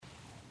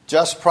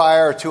Just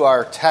prior to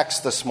our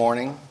text this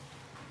morning,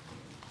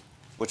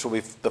 which will be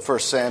the 1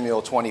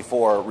 Samuel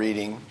 24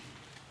 reading,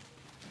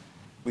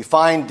 we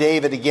find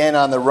David again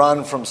on the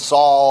run from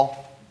Saul.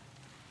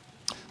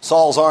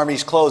 Saul's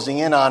army's closing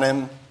in on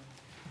him,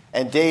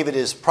 and David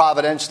is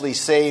providentially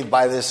saved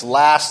by this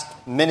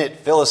last-minute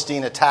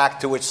Philistine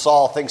attack to which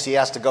Saul thinks he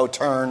has to go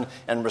turn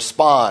and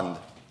respond.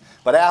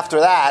 But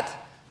after that,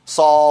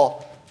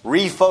 Saul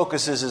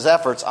refocuses his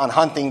efforts on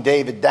hunting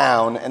David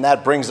down, and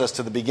that brings us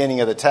to the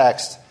beginning of the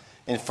text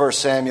in 1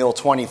 Samuel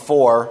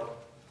 24.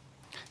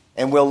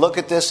 And we'll look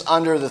at this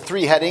under the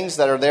three headings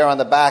that are there on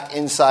the back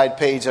inside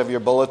page of your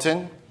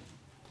bulletin: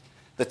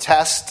 the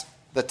test,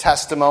 the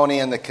testimony,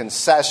 and the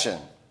concession.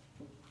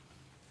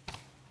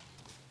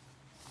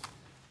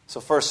 So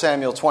 1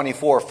 Samuel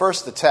 24,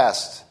 first the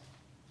test.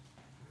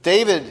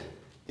 David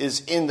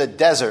is in the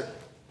desert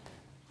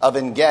of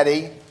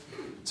En-Gedi.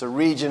 It's a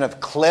region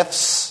of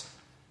cliffs,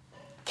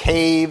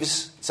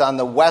 caves. It's on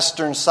the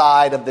western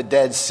side of the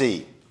Dead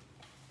Sea.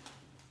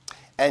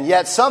 And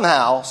yet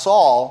somehow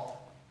Saul,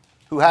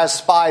 who has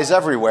spies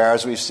everywhere,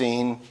 as we've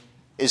seen,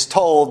 is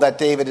told that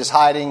David is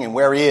hiding and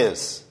where he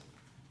is.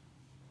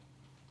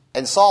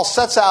 And Saul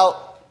sets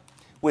out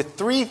with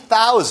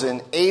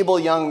 3,000 able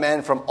young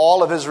men from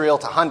all of Israel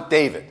to hunt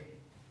David.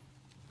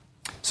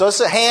 So it's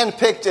a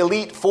hand-picked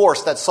elite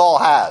force that Saul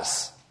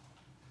has.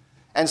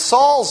 And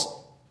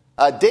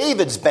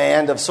David's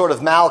band of sort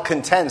of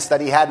malcontents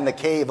that he had in the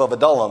cave of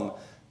Adullam,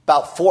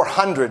 about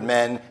 400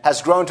 men,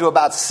 has grown to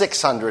about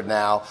 600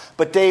 now.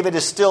 But David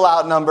is still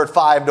outnumbered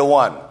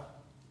 5-1.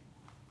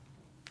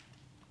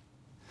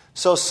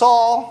 So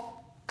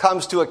Saul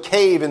comes to a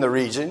cave in the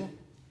region,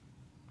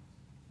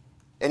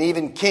 and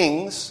even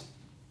kings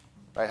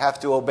have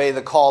to obey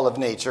the call of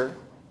nature.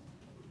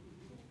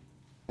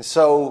 And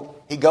so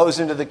he goes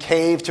into the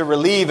cave to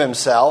relieve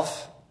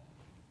himself.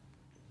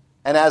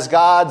 And as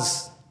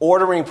God's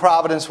ordering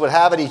providence would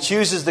have it, he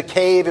chooses the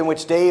cave in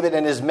which David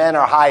and his men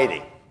are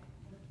hiding.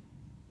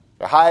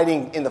 They're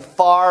hiding in the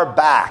far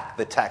back,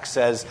 the text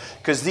says,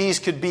 because these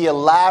could be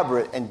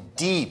elaborate and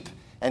deep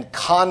and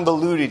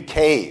convoluted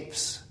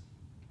caves.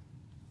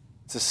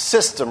 It's a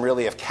system,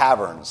 really, of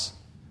caverns.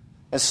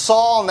 And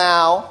Saul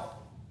now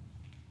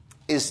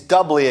is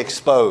doubly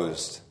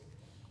exposed.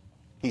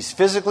 He's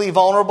physically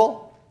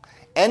vulnerable,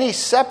 and he's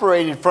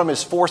separated from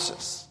his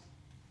forces.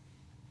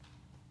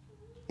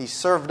 He's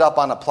served up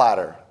on a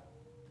platter.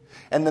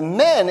 And the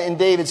men in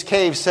David's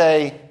cave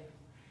say,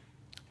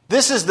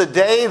 "This is the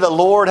day the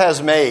Lord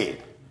has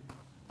made."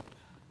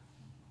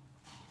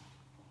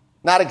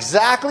 Not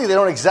exactly, they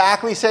don't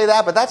exactly say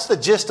that, but that's the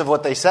gist of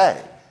what they say.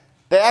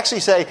 They actually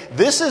say,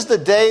 "This is the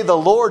day the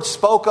Lord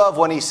spoke of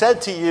when he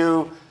said to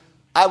you,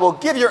 I will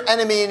give your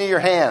enemy into your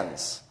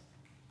hands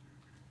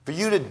for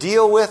you to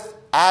deal with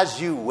as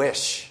you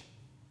wish."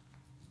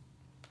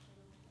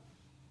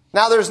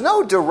 Now, there's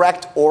no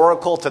direct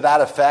oracle to that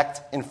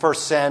effect in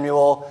 1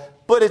 Samuel,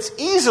 but it's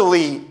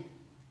easily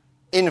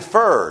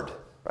inferred,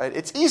 right?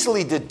 It's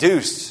easily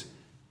deduced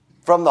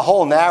from the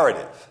whole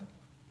narrative.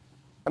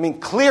 I mean,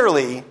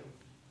 clearly,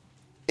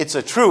 it's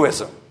a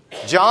truism.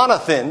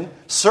 Jonathan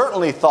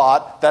certainly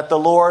thought that the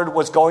Lord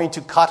was going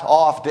to cut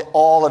off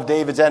all of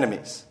David's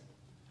enemies.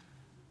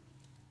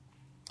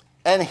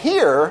 And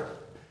here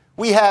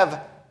we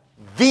have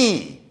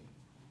the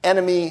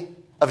enemy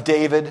of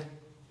David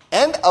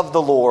and of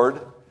the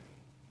Lord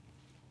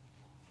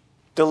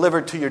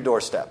delivered to your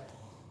doorstep.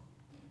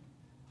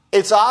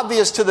 It's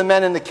obvious to the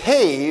men in the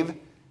cave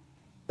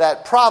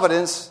that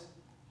Providence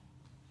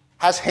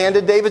has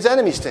handed David's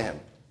enemies to him.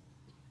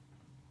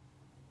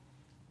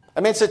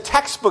 I mean, it's a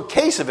textbook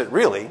case of it,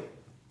 really.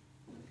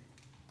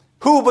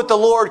 Who but the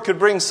Lord could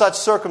bring such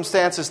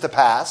circumstances to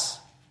pass?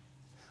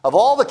 Of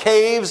all the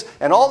caves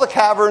and all the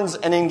caverns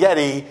in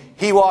En-Gedi,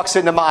 he walks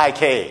into my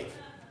cave.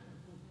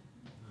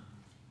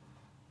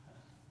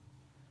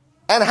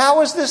 And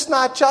how is this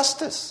not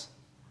justice?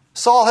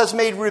 Saul has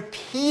made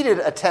repeated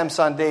attempts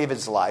on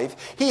David's life.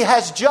 He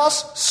has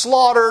just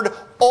slaughtered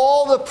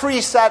all the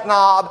priests at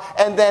Nob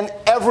and then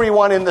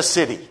everyone in the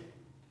city.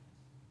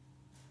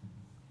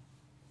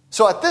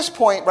 So at this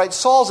point, right,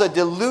 Saul's a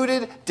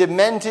deluded,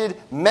 demented,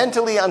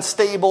 mentally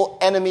unstable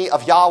enemy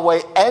of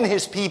Yahweh and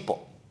his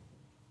people.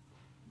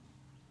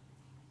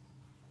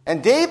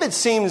 And David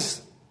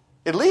seems,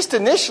 at least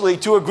initially,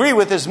 to agree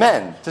with his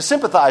men, to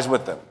sympathize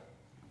with them.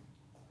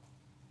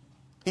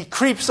 He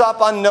creeps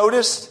up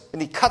unnoticed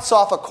and he cuts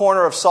off a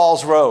corner of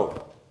Saul's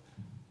robe.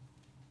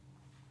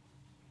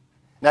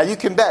 Now you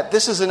can bet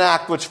this is an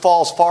act which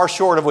falls far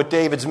short of what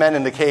David's men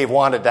in the cave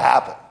wanted to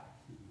happen.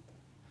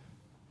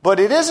 But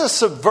it is a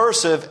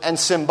subversive and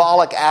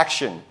symbolic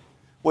action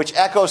which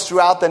echoes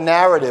throughout the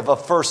narrative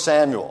of 1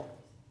 Samuel.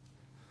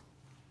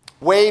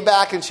 Way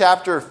back in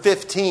chapter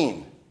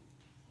 15,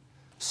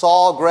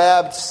 Saul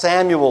grabbed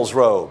Samuel's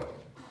robe,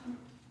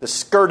 the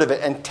skirt of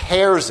it, and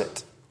tears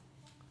it.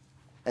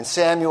 And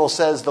Samuel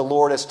says, "The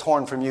Lord has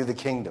torn from you the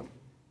kingdom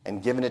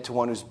and given it to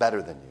one who's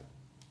better than you."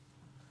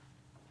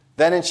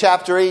 Then in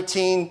chapter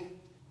 18,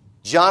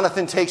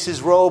 Jonathan takes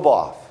his robe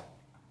off,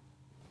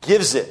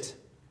 gives it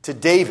to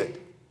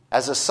David,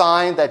 as a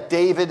sign that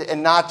David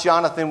and not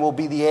Jonathan will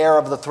be the heir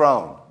of the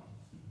throne.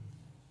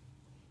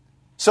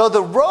 So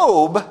the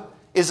robe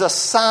is a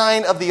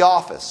sign of the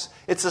office.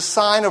 It's a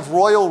sign of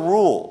royal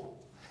rule.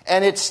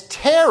 And its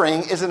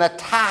tearing is an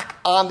attack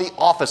on the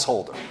office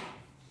holder.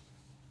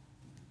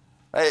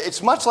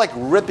 It's much like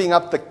ripping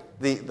up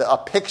a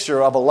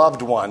picture of a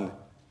loved one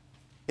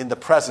in the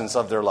presence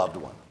of their loved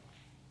one.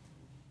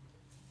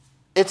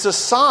 It's a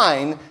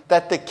sign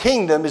that the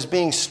kingdom is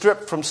being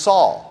stripped from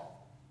Saul.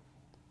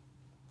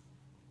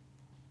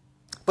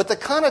 But the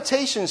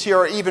connotations here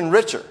are even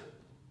richer.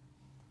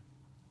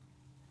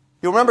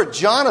 You'll remember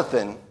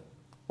Jonathan,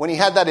 when he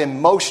had that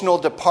emotional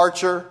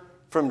departure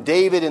from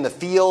David in the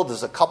field,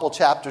 there's a couple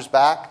chapters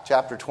back,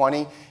 chapter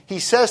 20, he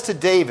says to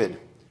David,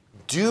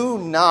 do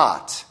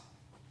not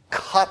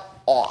cut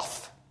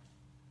off.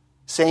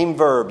 Same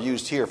verb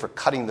used here for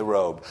cutting the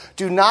robe.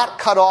 Do not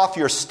cut off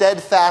your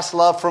steadfast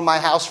love from my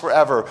house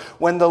forever,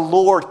 when the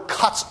Lord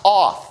cuts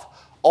off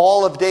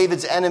all of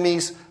David's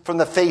enemies from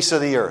the face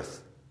of the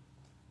earth.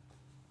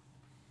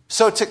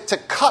 So to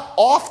cut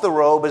off the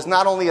robe is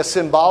not only a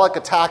symbolic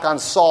attack on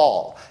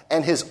Saul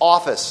and his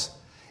office,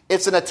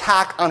 it's an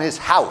attack on his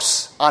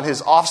house, on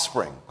his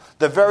offspring,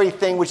 the very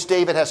thing which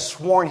David has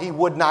sworn he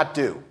would not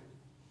do.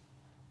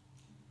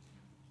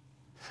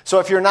 So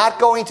if you're not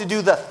going to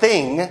do the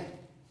thing,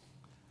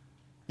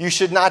 you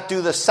should not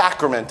do the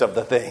sacrament of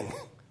the thing,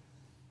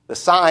 the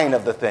sign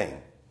of the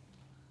thing.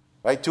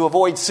 Right? To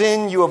avoid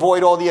sin, you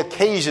avoid all the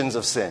occasions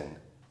of sin.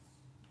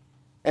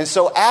 And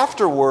so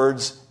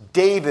afterwards,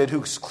 David,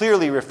 who's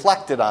clearly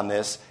reflected on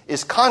this,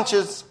 is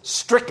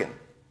conscience-stricken.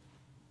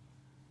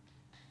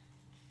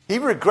 He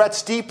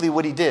regrets deeply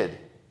what he did.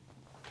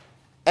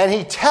 And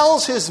he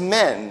tells his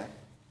men,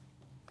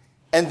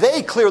 and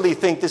they clearly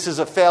think this is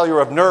a failure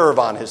of nerve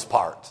on his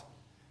part.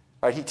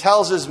 Right? He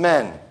tells his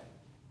men,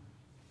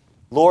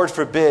 Lord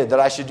forbid that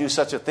I should do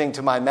such a thing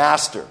to my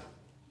master,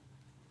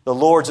 the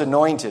Lord's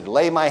anointed.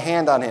 Lay my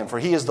hand on him, for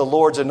he is the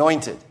Lord's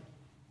anointed.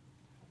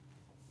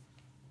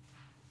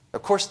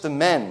 Of course, the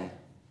men,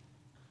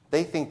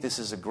 they think this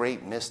is a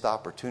great missed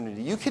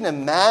opportunity. You can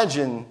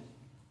imagine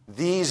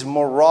these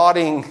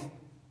marauding,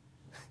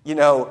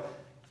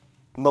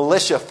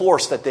 militia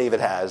force that David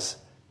has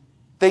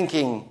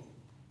thinking,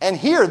 and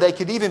here they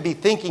could even be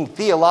thinking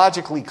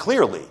theologically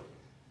clearly,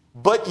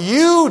 but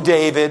you,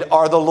 David,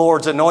 are the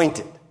Lord's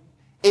anointed.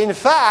 In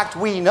fact,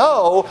 we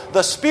know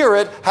the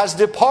Spirit has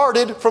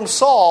departed from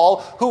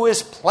Saul, who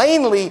is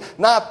plainly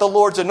not the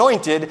Lord's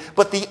anointed,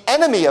 but the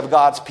enemy of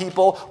God's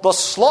people, the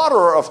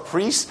slaughterer of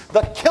priests,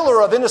 the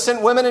killer of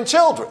innocent women and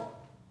children.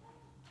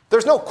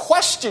 There's no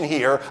question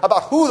here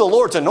about who the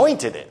Lord's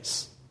anointed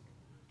is.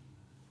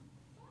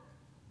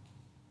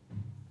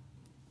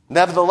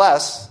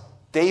 Nevertheless,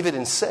 David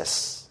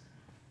insists.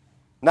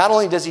 Not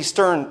only does he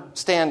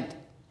stand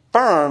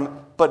firm,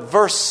 but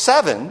verse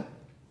 7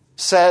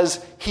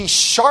 says he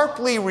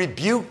sharply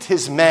rebuked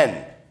his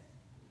men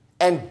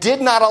and did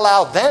not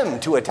allow them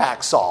to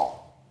attack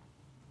Saul.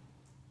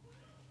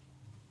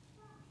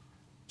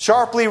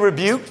 Sharply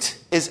rebuked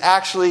is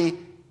actually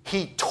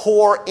he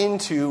tore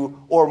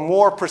into, or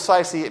more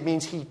precisely, it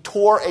means he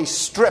tore a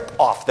strip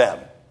off them.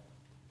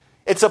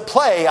 It's a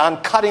play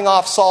on cutting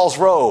off Saul's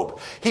robe.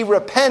 He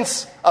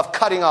repents of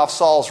cutting off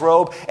Saul's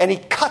robe, and he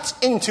cuts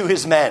into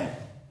his men,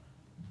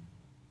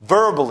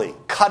 verbally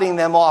cutting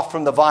them off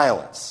from the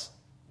violence.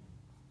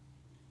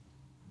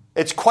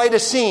 It's quite a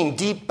scene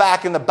deep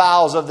back in the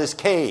bowels of this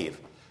cave,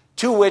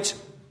 to which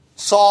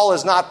Saul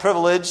is not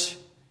privileged,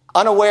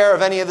 unaware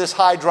of any of this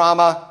high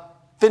drama,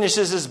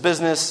 finishes his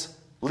business,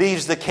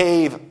 leaves the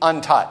cave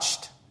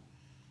untouched.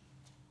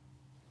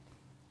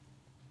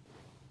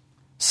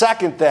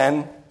 Second,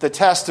 then, the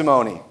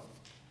testimony.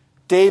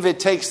 David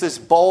takes this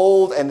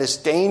bold and this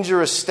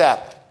dangerous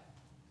step.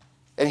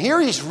 And here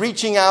he's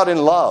reaching out in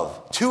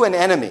love to an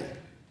enemy.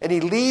 And he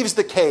leaves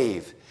the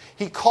cave.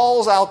 He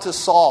calls out to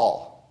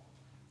Saul.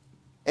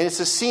 And it's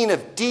a scene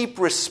of deep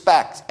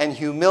respect and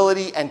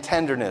humility and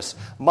tenderness.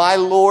 My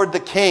Lord the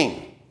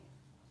King.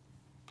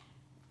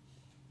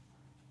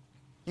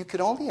 You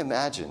could only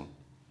imagine,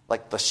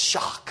 the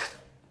shock,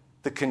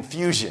 the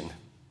confusion,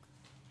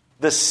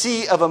 the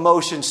sea of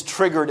emotions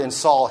triggered in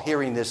Saul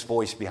hearing this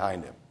voice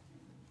behind him.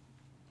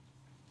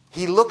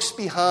 He looks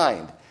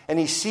behind and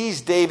he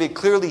sees David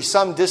clearly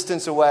some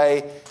distance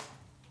away,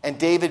 and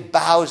David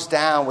bows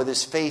down with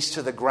his face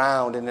to the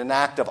ground in an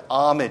act of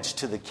homage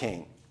to the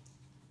king.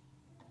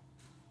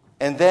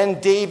 And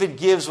then David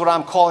gives what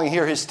I'm calling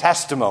here his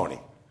testimony.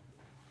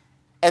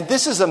 And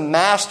this is a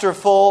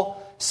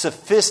masterful,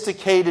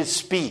 sophisticated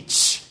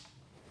speech.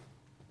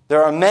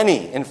 There are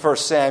many in 1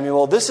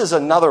 Samuel. This is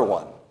another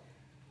one.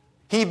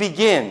 He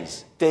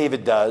begins,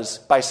 David does,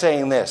 by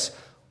saying this: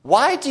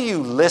 why do you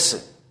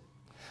listen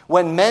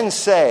when men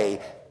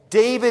say,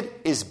 David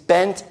is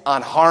bent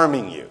on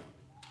harming you?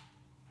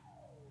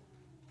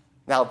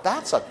 Now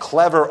that's a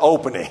clever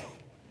opening,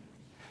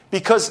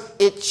 because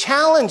it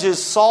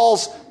challenges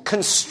Saul's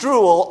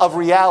construal of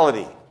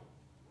reality.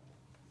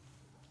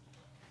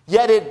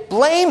 Yet it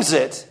blames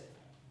it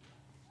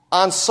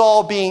on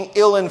Saul being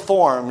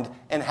ill-informed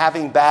and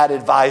having bad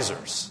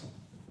advisors.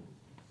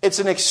 It's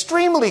an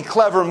extremely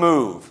clever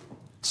move.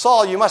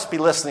 Saul, you must be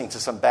listening to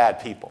some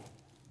bad people.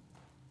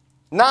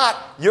 Not,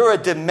 you're a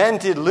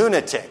demented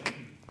lunatic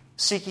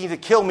seeking to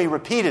kill me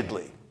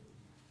repeatedly.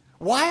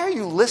 Why are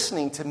you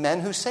listening to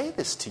men who say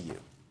this to you?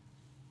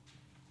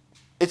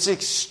 It's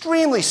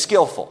extremely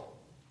skillful.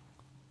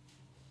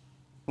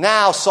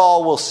 Now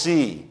Saul will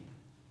see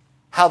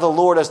how the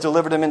Lord has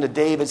delivered him into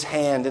David's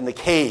hand in the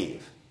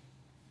cave.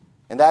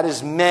 And that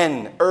is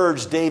men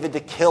urged David to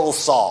kill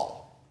Saul.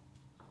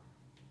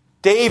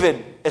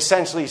 David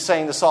essentially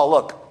saying to Saul,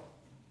 look,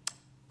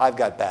 I've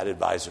got bad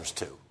advisors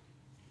too.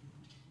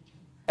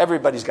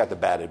 Everybody's got the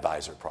bad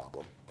advisor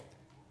problem.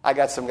 I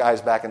got some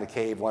guys back in the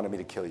cave wanting me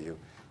to kill you.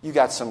 You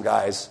got some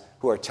guys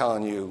who are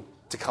telling you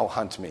to come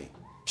hunt me.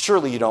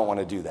 Surely you don't want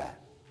to do that.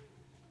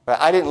 But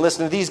I didn't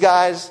listen to these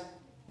guys.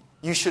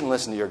 You shouldn't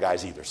listen to your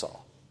guys either,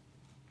 Saul.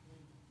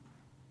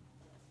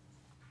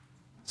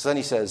 So then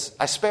he says,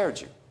 I spared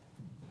you.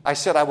 I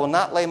said, I will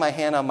not lay my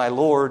hand on my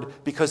Lord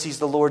because he's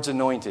the Lord's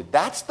anointed.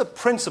 That's the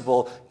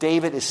principle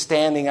David is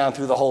standing on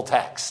through the whole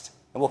text.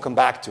 And we'll come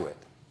back to it.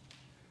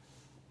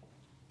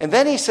 And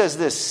then he says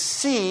this,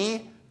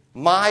 see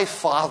my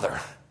father.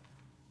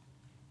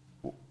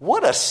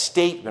 What a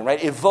statement,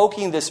 right?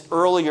 Evoking this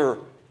earlier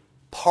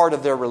part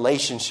of their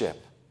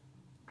relationship.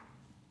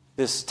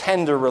 This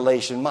tender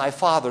relation. My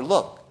father,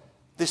 look,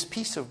 this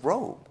piece of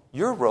robe,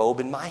 your robe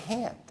in my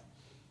hand.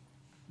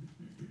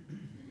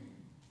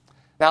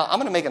 Now, I'm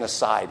going to make an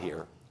aside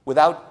here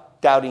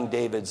without doubting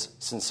David's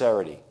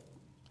sincerity.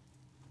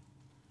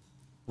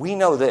 We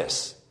know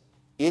this.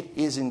 It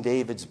is in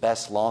David's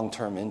best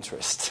long-term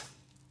interest,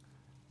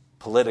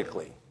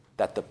 politically,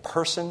 that the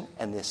person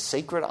and the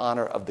sacred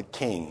honor of the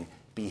king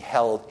be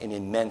held in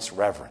immense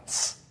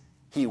reverence.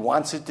 He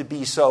wants it to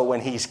be so when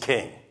he's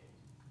king.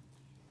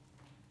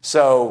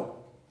 So,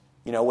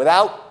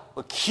 without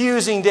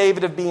accusing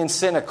David of being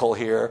cynical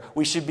here,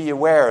 we should be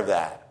aware of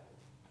that.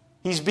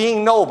 He's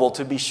being noble,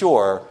 to be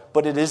sure,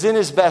 but it is in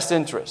his best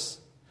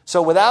interest.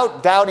 So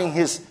without doubting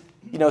his,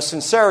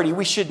 sincerity,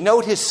 we should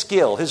note his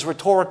skill, his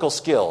rhetorical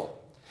skill.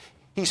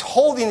 He's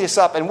holding this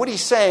up, and what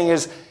he's saying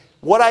is,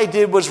 what I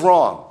did was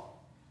wrong.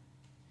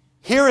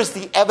 Here is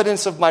the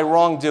evidence of my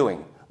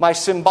wrongdoing. My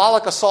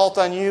symbolic assault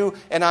on you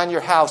and on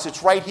your house.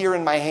 It's right here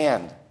in my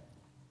hand.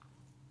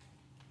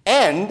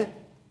 And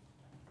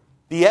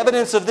the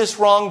evidence of this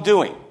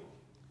wrongdoing,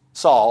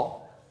 Saul,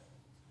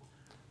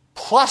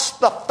 plus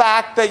the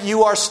fact that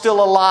you are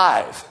still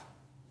alive,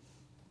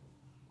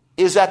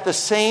 is at the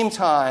same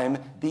time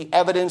the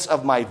evidence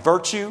of my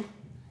virtue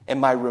and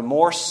my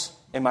remorse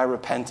and my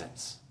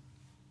repentance.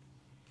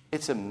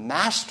 It's a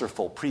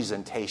masterful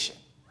presentation.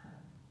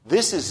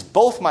 This is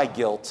both my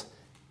guilt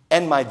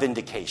and my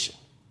vindication.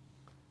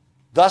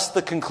 Thus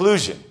the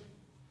conclusion.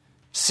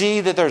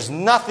 See that there's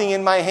nothing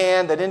in my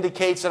hand that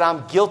indicates that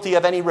I'm guilty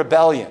of any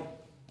rebellion.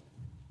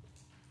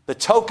 The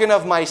token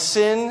of my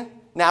sin,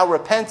 now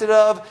repented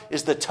of,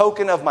 is the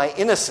token of my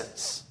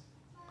innocence.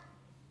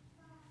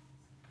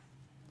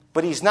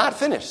 But he's not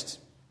finished.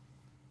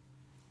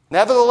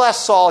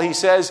 Nevertheless, Saul, he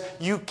says,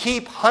 you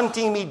keep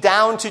hunting me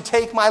down to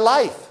take my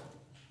life.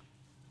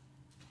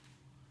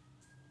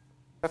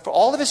 But for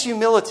all of his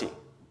humility,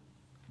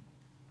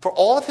 for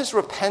all of his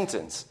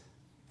repentance,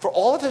 for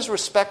all of his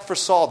respect for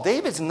Saul,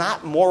 David's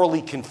not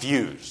morally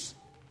confused.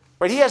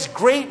 Right? He has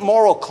great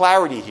moral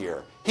clarity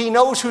here. He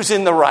knows who's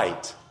in the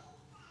right.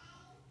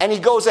 And he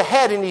goes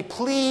ahead and he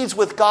pleads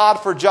with God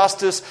for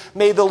justice.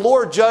 May the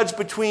Lord judge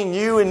between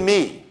you and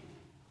me.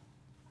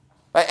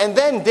 Right? And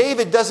then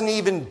David doesn't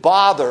even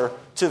bother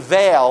to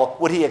veil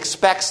what he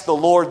expects the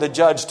Lord, the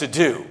judge, to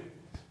do.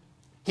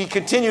 He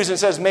continues and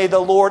says, may the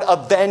Lord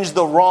avenge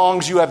the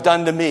wrongs you have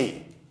done to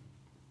me.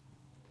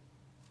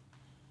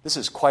 This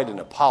is quite an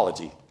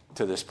apology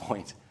to this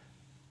point.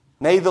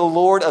 May the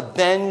Lord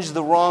avenge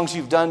the wrongs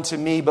you've done to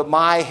me, but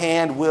my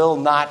hand will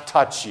not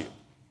touch you.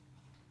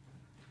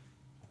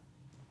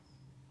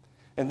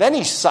 And then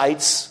he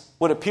cites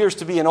what appears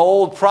to be an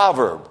old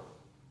proverb,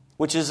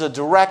 which is a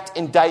direct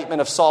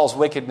indictment of Saul's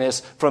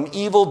wickedness. From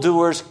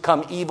evildoers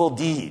come evil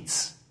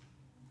deeds.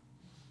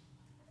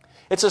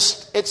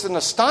 It's an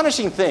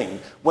astonishing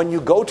thing when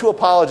you go to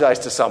apologize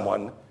to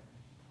someone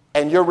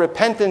and your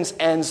repentance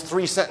ends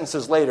 3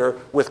 sentences later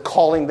with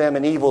calling them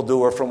an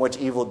evildoer from which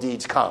evil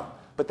deeds come.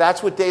 But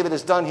that's what David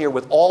has done here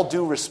with all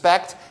due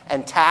respect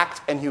and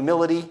tact and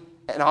humility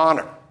and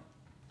honor.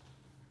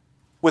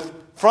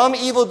 From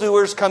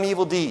evildoers come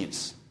evil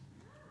deeds.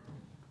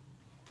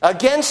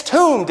 Against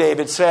whom,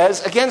 David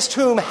says, against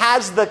whom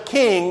has the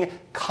king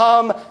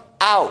come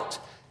out?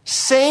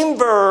 Same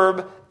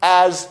verb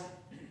as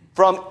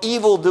from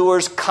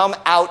evildoers come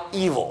out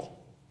evil.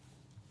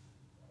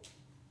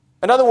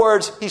 In other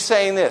words, he's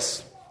saying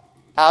this.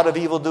 Out of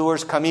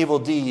evildoers come evil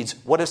deeds.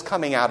 What is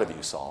coming out of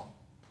you, Saul?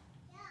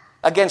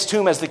 Against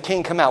whom has the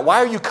king come out? Why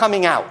are you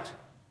coming out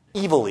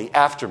evilly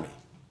after me?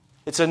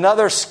 It's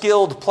another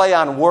skilled play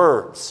on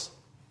words.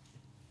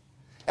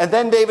 And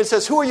then David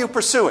says, who are you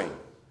pursuing?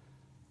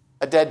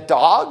 A dead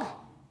dog?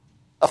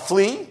 A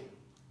flea?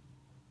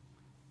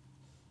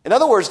 In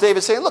other words,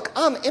 David's saying, look,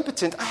 I'm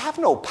impotent. I have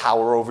no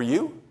power over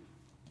you.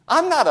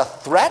 I'm not a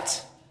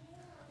threat.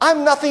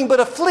 I'm nothing but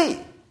a flea.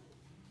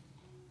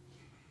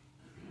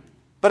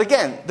 But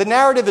again, the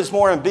narrative is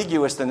more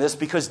ambiguous than this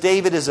because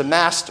David is a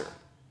master.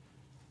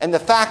 And the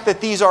fact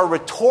that these are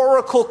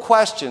rhetorical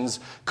questions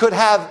could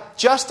have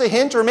just a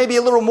hint or maybe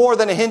a little more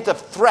than a hint of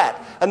threat.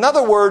 In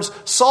other words,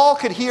 Saul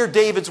could hear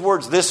David's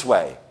words this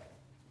way.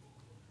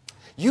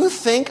 You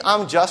think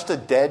I'm just a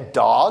dead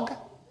dog?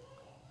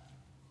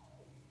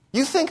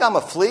 You think I'm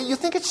a flea? You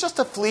think it's just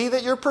a flea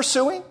that you're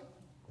pursuing?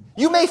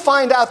 You may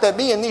find out that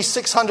me and these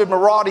 600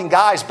 marauding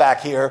guys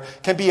back here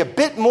can be a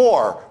bit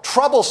more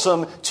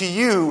troublesome to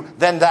you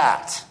than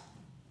that.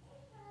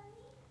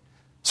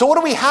 So what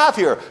do we have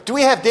here? Do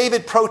we have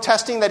David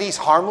protesting that he's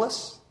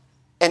harmless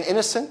and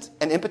innocent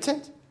and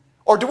impotent?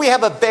 Or do we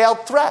have a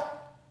veiled threat?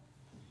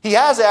 He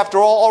has, after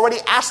all, already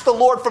asked the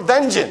Lord for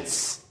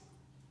vengeance.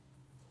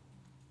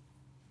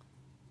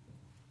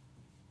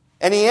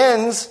 And he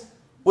ends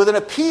with an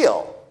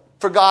appeal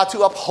for God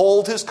to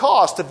uphold his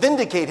cause, to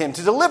vindicate him,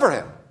 to deliver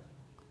him.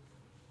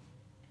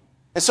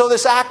 And so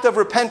this act of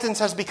repentance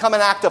has become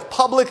an act of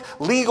public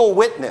legal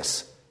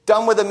witness,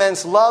 done with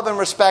immense love and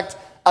respect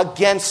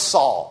against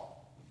Saul.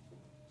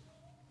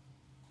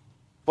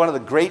 One of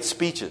the great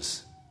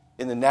speeches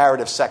in the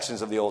narrative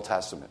sections of the Old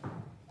Testament.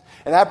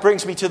 And that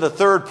brings me to the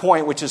third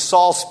point, which is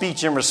Saul's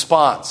speech in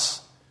response,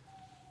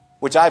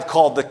 which I've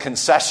called the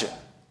concession.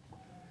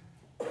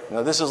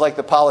 Now, this is like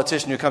the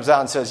politician who comes out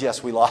and says,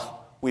 yes, we've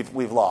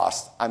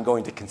lost. I'm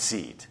going to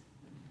concede.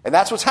 And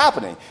that's what's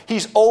happening.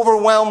 He's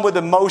overwhelmed with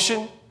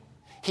emotion.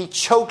 He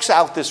chokes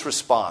out this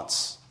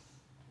response.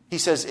 He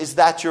says, is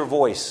that your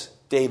voice,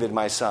 David,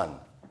 my son?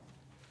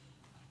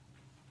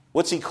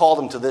 What's he called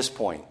him to this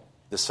point?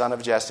 The son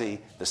of Jesse,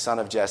 the son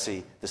of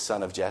Jesse, the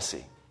son of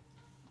Jesse.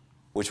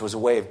 Which was a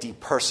way of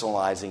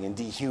depersonalizing and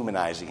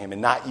dehumanizing him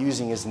and not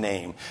using his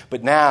name.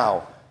 But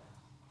now,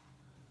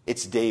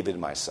 it's David,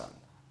 my son.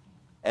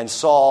 And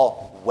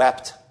Saul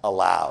wept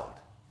aloud.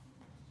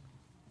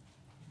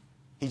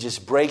 He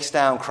just breaks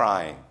down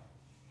crying.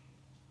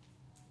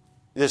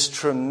 This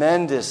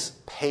tremendous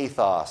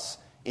pathos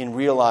in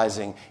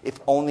realizing, if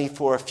only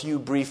for a few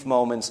brief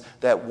moments,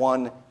 that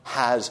one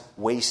has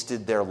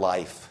wasted their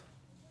life.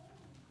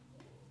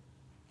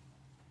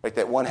 Right?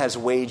 That one has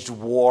waged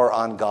war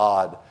on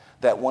God.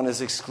 That one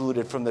is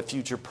excluded from the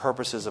future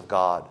purposes of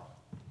God.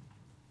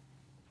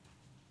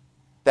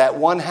 That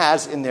one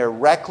has, in their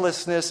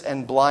recklessness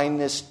and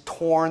blindness,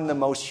 torn the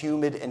most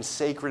humid and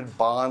sacred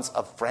bonds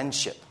of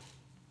friendship,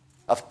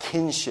 of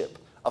kinship,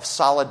 of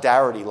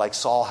solidarity like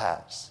Saul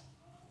has.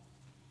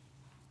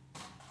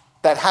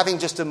 That having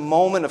just a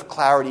moment of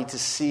clarity to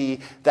see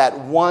that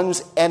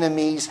one's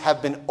enemies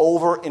have been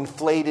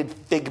overinflated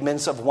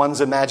figments of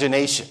one's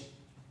imagination.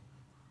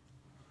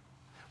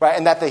 Right?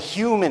 And that the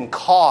human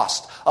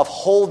cost of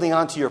holding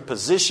onto your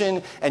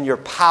position and your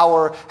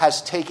power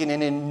has taken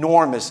an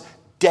enormous,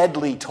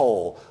 deadly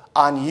toll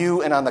on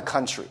you and on the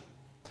country.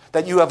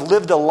 That you have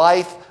lived a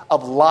life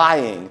of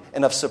lying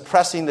and of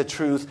suppressing the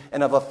truth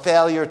and of a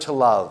failure to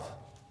love.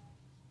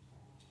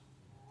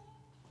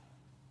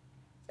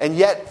 And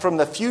yet, from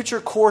the future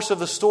course of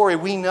the story,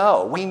 we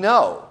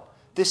know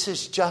this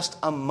is just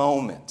a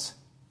moment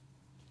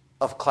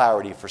of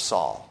clarity for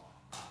Saul.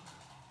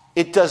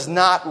 It does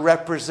not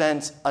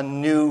represent a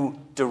new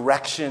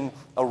direction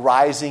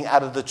arising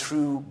out of the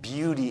true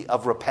beauty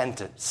of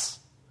repentance.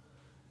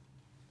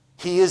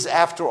 He is,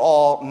 after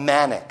all,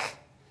 manic.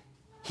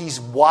 He's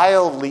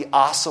wildly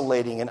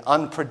oscillating and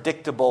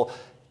unpredictable,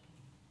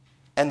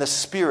 and the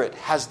Spirit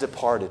has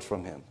departed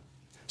from him.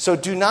 So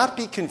do not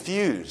be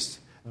confused.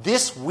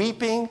 This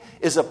weeping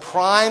is a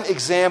prime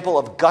example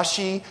of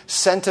gushy,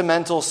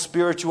 sentimental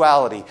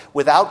spirituality,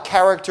 without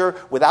character,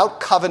 without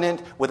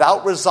covenant,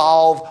 without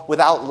resolve,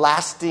 without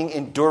lasting,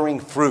 enduring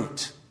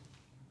fruit.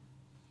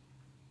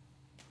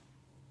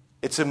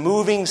 It's a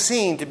moving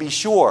scene, to be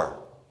sure,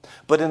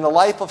 but in the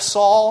life of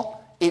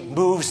Saul, it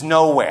moves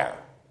nowhere.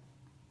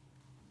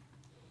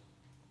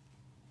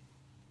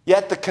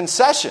 Yet the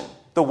concession,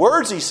 the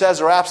words he says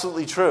are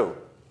absolutely true.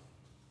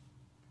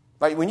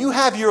 Right? When you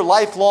have your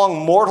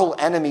lifelong mortal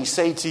enemy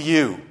say to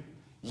you,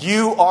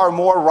 you are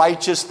more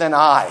righteous than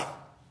I,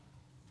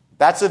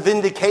 that's a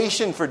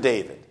vindication for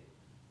David.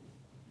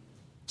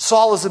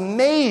 Saul is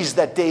amazed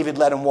that David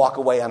let him walk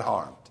away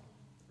unharmed.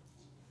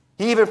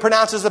 He even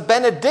pronounces a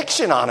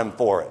benediction on him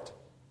for it.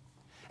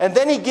 And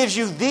then he gives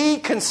you the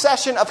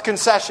concession of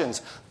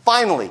concessions.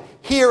 Finally,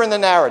 here in the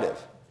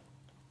narrative,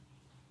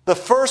 the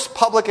first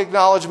public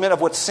acknowledgement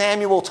of what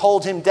Samuel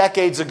told him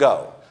decades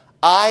ago.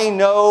 I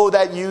know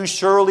that you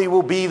surely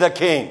will be the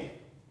king,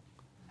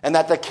 and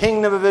that the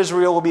kingdom of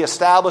Israel will be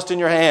established in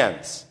your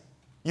hands.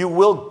 You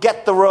will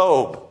get the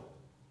robe.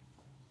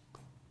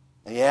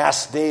 And he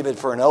asks David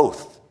for an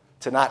oath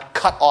to not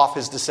cut off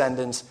his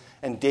descendants,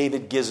 and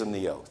David gives him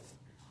the oath.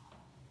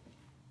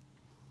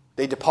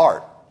 They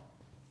depart.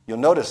 You'll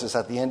notice this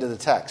at the end of the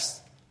text.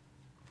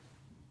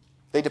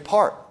 They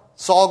depart.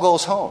 Saul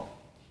goes home.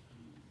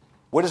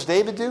 What does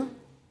David do?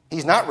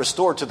 He's not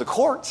restored to the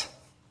court.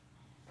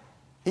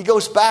 He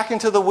goes back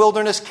into the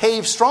wilderness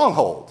cave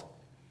stronghold.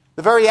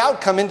 The very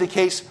outcome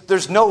indicates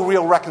there's no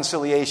real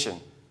reconciliation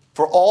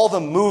for all the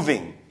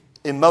moving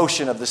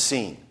emotion of the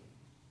scene.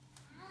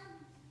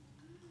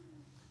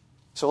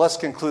 So let's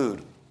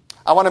conclude.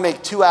 I want to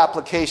make two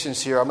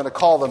applications here. I'm going to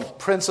call them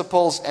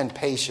principles and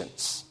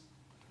patience.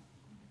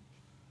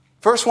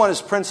 First one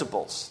is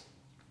principles.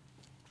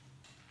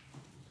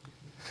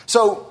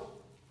 So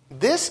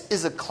this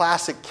is a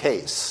classic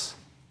case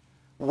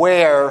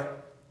where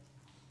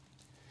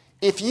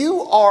if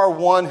you are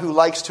one who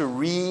likes to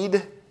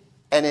read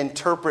and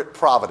interpret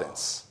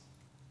providence,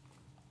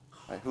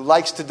 right, who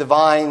likes to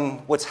divine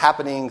what's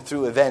happening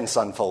through events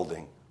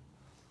unfolding,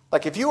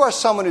 like if you are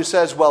someone who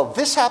says, well,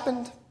 this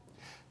happened,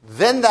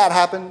 then that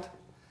happened,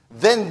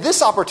 then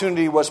this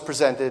opportunity was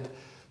presented,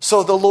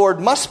 so the Lord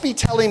must be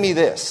telling me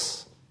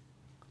this.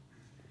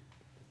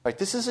 Right,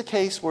 this is a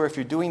case where if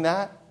you're doing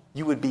that,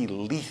 you would be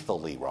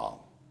lethally wrong.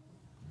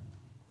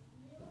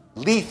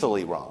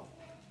 Lethally wrong.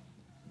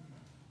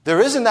 There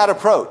isn't that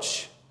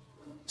approach,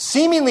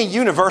 seemingly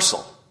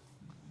universal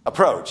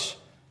approach,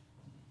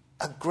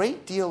 a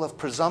great deal of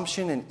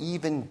presumption and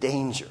even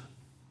danger.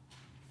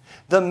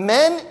 The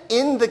men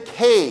in the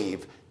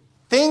cave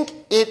think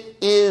it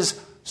is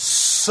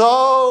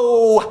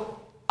so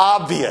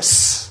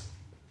obvious.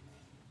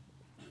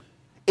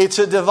 It's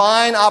a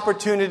divine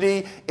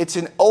opportunity. It's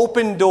an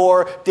open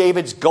door.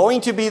 David's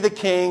going to be the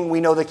king. We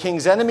know the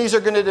king's enemies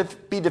are going to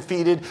be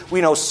defeated. We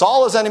know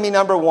Saul is enemy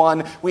number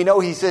one. We know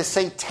he's a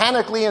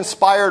satanically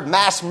inspired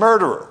mass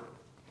murderer.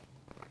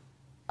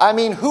 I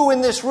mean, who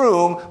in this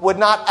room would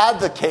not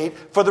advocate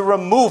for the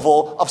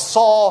removal of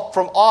Saul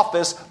from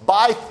office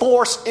by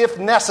force if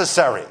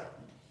necessary?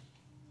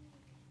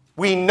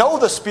 We know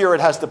the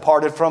Spirit has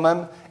departed from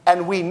him,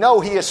 and we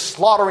know he is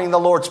slaughtering the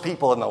Lord's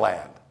people in the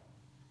land.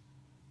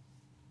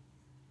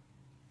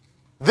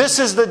 This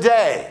is the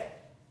day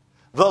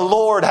the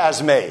Lord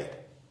has made.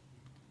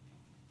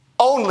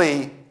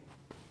 Only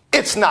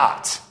it's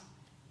not.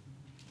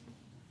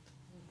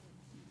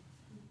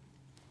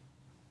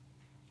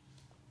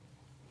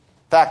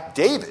 In fact,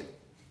 David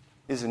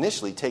is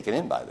initially taken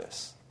in by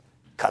this,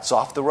 cuts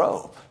off the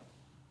robe.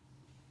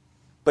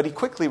 But he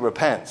quickly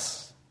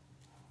repents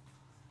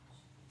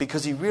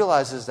because he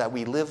realizes that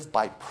we live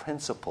by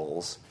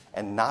principles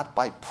and not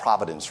by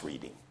providence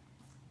reading.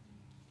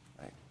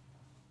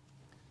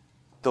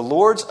 The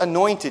Lord's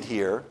anointed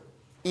here,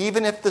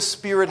 even if the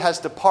Spirit has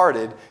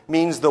departed,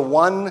 means the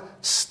one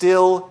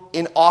still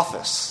in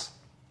office.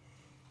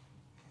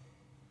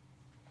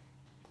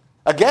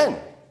 Again,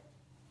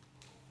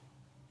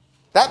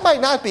 that might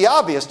not be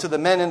obvious to the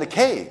men in the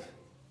cave.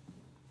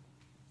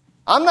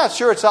 I'm not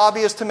sure it's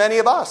obvious to many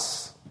of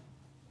us.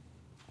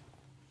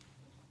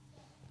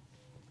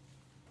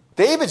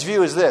 David's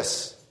view is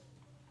this: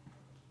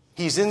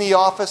 he's in the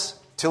office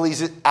till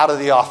he's out of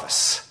the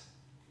office.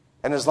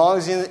 And as long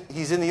as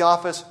he's in the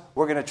office,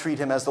 we're going to treat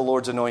him as the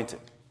Lord's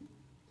anointed.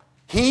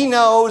 He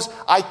knows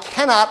I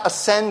cannot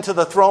ascend to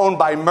the throne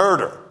by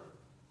murder.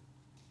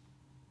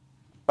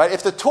 Right?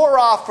 If the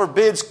Torah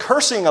forbids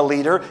cursing a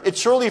leader, it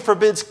surely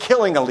forbids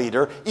killing a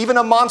leader, even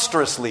a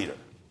monstrous leader.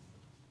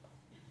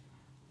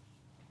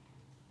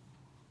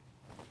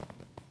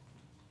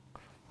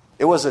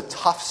 It was a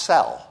tough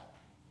sell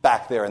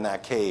back there in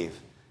that cave,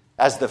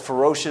 as the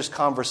ferocious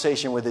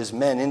conversation with his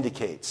men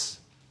indicates.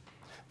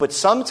 But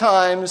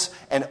sometimes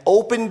an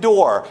open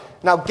door,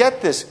 now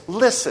get this,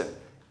 listen,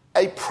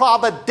 a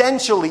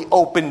providentially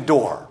open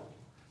door.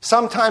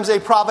 Sometimes a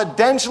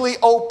providentially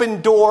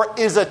open door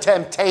is a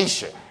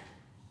temptation.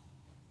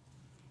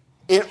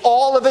 In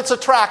all of its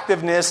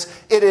attractiveness,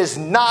 it is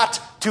not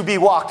to be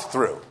walked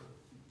through.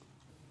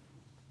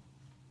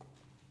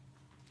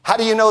 How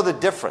do you know the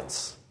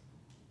difference?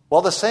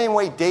 Well, the same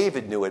way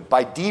David knew it,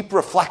 by deep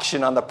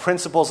reflection on the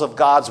principles of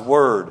God's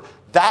word.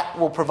 That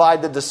will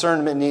provide the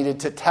discernment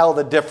needed to tell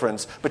the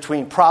difference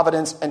between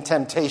providence and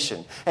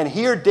temptation. And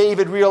here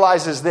David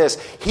realizes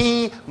this: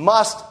 he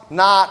must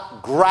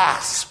not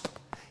grasp.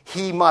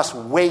 He must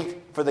wait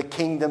for the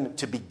kingdom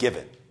to be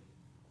given.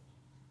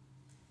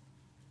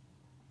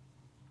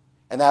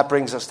 And that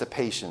brings us to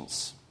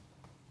patience.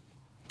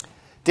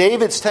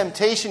 David's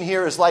temptation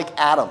here is like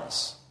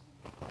Adam's.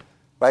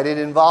 Right? It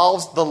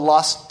involves the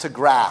lust to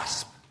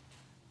grasp.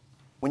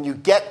 When you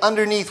get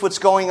underneath what's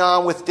going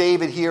on with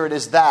David here, it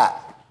is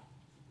that.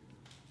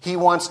 He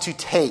wants to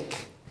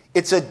take.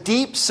 It's a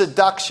deep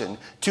seduction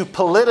to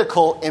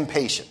political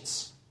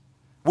impatience.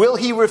 Will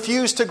he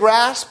refuse to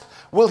grasp?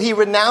 Will he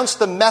renounce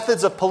the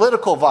methods of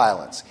political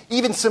violence,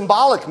 even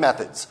symbolic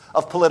methods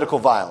of political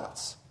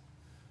violence?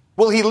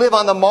 Will he live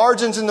on the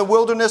margins in the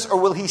wilderness, or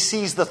will he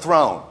seize the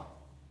throne?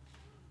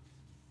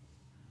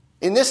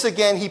 In this,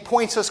 again, he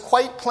points us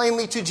quite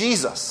plainly to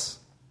Jesus,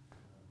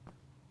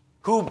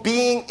 who,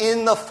 being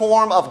in the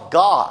form of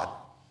God,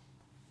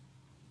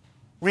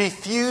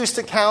 refused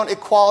to count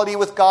equality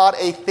with God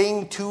a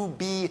thing to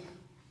be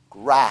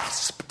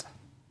grasped,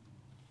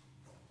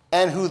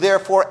 and who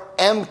therefore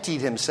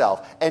emptied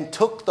himself and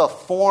took the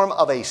form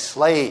of a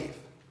slave,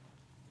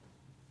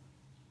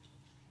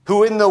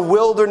 who in the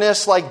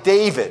wilderness, like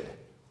David,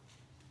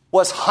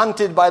 was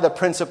hunted by the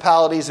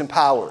principalities and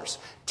powers,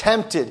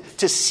 tempted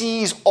to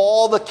seize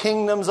all the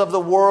kingdoms of the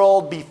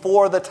world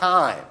before the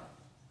time,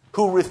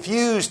 who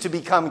refused to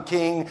become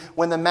king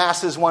when the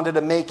masses wanted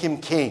to make him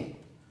king,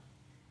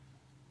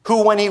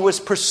 who, when he was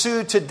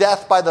pursued to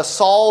death by the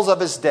Sauls of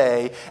his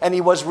day, and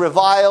he was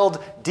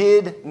reviled,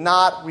 did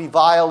not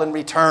revile in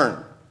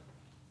return.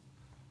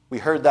 We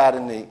heard that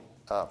in the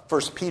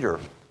 1 Peter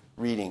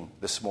reading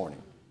this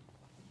morning.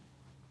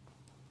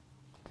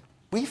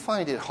 We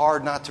find it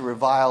hard not to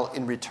revile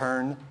in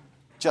return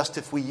just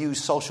if we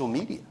use social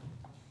media.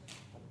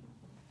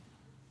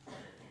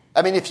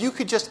 I mean, if you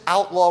could just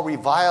outlaw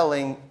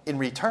reviling in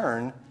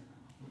return,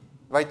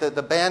 right, the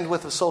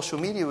bandwidth of social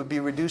media would be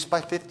reduced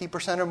by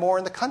 50% or more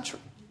in the country.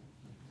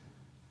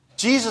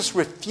 Jesus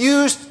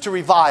refused to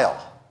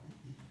revile.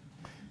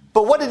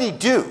 But what did he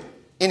do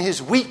in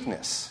his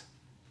weakness,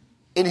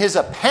 in his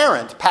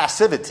apparent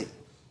passivity?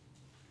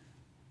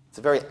 It's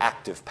a very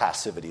active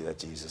passivity that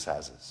Jesus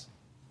has.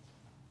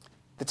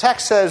 The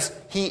text says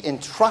he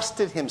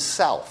entrusted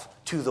himself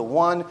to the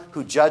one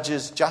who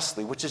judges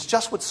justly, which is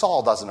just what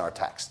Saul does in our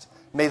text.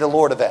 May the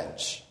Lord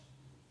avenge.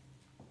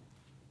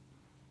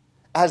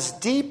 As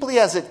deeply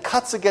as it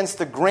cuts against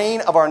the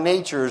grain of our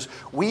natures,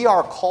 we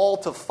are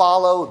called to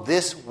follow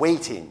this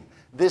waiting,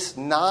 this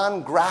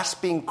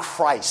non-grasping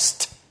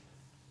Christ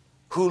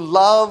who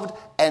loved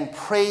and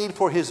prayed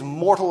for his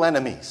mortal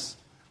enemies,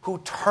 who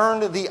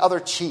turned the other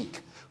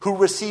cheek, who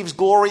receives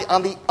glory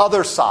on the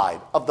other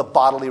side of the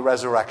bodily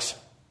resurrection.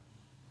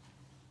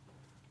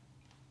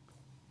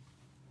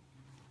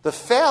 The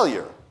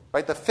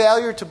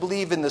failure to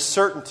believe in the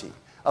certainty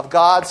of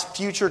God's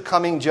future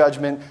coming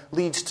judgment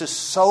leads to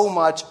so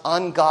much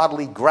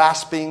ungodly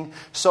grasping,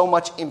 so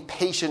much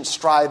impatient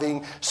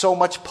striving, so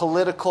much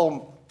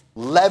political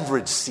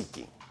leverage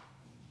seeking.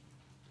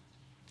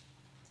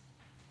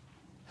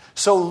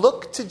 So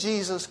look to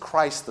Jesus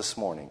Christ this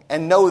morning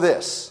and know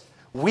this: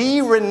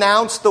 we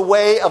renounce the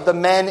way of the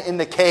men in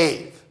the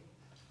cave,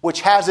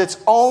 which has its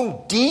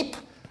own deep,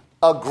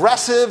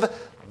 aggressive,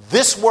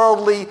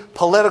 this-worldly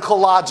political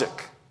logic.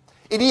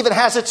 It even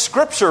has its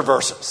scripture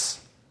verses.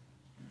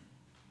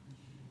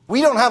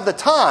 We don't have the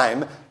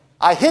time.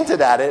 I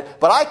hinted at it,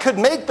 but I could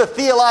make the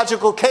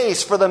theological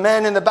case for the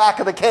men in the back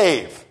of the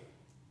cave.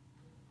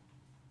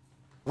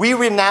 We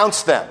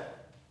renounce them.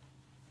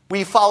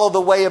 We follow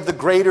the way of the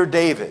greater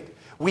David.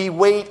 We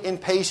wait in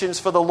patience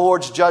for the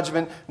Lord's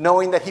judgment,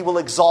 knowing that he will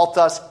exalt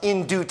us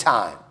in due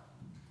time.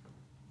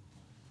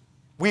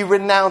 We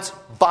renounce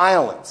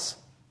violence.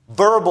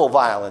 Verbal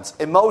violence,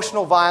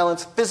 emotional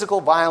violence, physical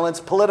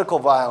violence, political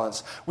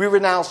violence. We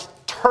renounce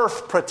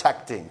turf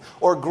protecting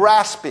or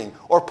grasping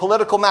or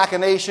political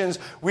machinations.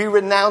 We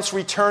renounce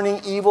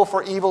returning evil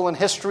for evil in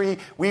history.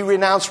 We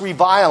renounce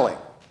reviling.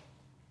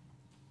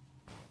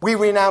 We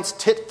renounce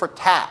tit for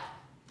tat.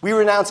 We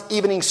renounce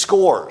evening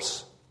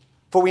scores.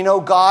 For we know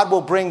God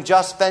will bring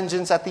just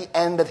vengeance at the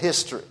end of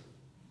history.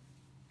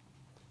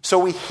 So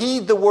we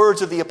heed the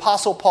words of the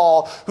Apostle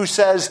Paul, who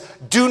says,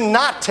 "Do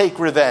not take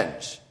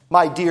revenge,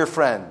 my dear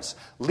friends.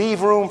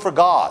 Leave room for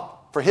God,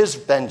 for his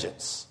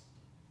vengeance.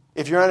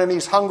 If your enemy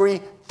is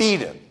hungry, feed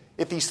him.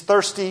 If he's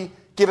thirsty,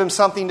 give him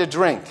something to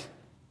drink."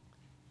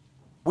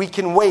 We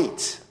can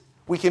wait.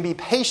 We can be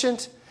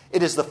patient.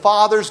 It is the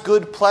Father's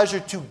good pleasure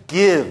to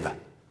give.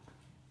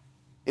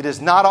 It is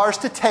not ours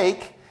to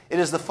take. It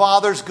is the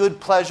Father's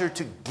good pleasure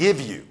to give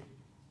you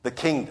the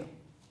kingdom.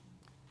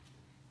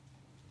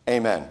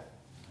 Amen.